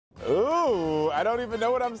Ooh, I don't even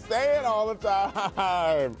know what I'm saying all the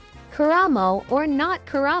time. Karamo or not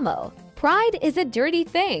Karamo. Pride is a dirty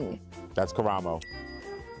thing. That's Karamo.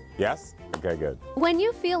 Yes? Okay, good. When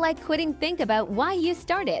you feel like quitting, think about why you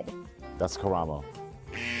started. That's Karamo.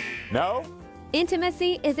 No?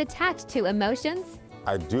 Intimacy is attached to emotions.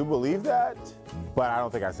 I do believe that, but I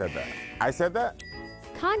don't think I said that. I said that?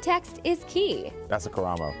 Context is key. That's a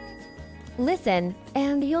Karamo. Listen,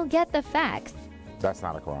 and you'll get the facts. That's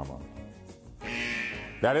not a Karamo.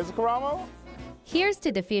 That is a Karamo? Here's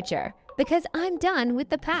to the future, because I'm done with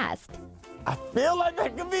the past. I feel like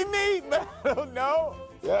that could be me, but I don't know.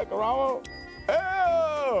 Yeah, Karamo.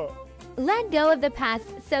 Ew. Let go of the past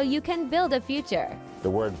so you can build a future. The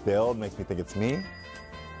word build makes me think it's me.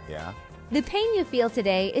 Yeah. The pain you feel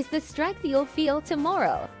today is the strength you'll feel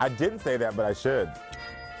tomorrow. I didn't say that, but I should.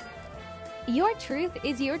 Your truth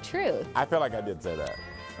is your truth. I feel like I did say that.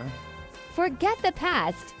 Forget the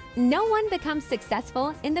past. No one becomes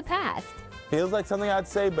successful in the past. Feels like something I'd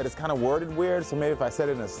say, but it's kind of worded weird, so maybe if I said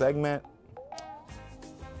it in a segment,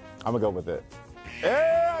 I'm gonna go with it.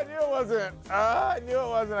 Yeah, I knew it wasn't. I knew it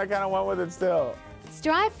wasn't. I kind of went with it still.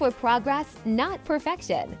 Strive for progress, not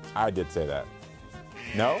perfection. I did say that.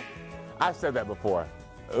 No? I've said that before.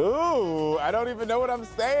 Ooh, I don't even know what I'm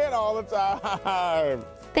saying all the time.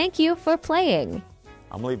 Thank you for playing.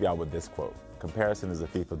 I'm gonna leave y'all with this quote. Comparison is a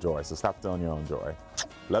thief of joy, so stop stealing your own joy.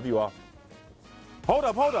 Love you all. Hold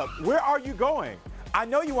up, hold up. Where are you going? I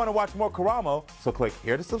know you want to watch more Karamo, so click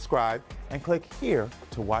here to subscribe and click here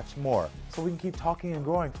to watch more so we can keep talking and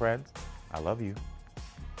growing, friends. I love you.